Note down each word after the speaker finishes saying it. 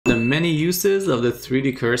The many uses of the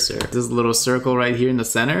 3D cursor. This little circle right here in the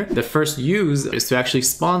center. The first use is to actually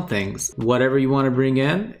spawn things. Whatever you want to bring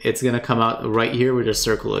in, it's going to come out right here where the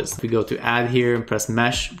circle is. If we go to add here and press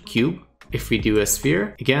mesh cube, if we do a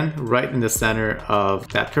sphere, again, right in the center of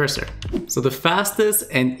that cursor. So the fastest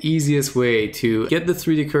and easiest way to get the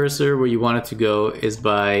 3D cursor where you want it to go is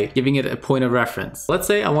by giving it a point of reference. Let's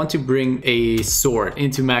say I want to bring a sword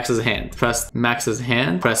into Max's hand. Press Max's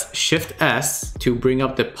hand, press Shift S to bring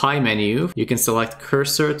up the pie menu. You can select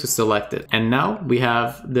cursor to select it. And now we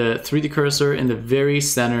have the 3D cursor in the very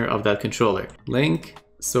center of that controller. Link,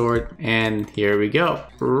 sword, and here we go.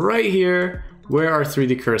 Right here, where our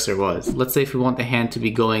 3D cursor was. Let's say if we want the hand to be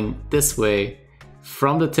going this way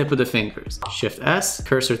from the tip of the fingers. Shift S,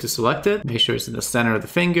 cursor to select it, make sure it's in the center of the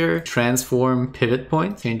finger, transform pivot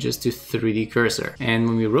point, changes to 3D cursor. And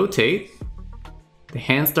when we rotate, the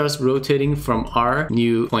hand starts rotating from our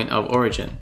new point of origin.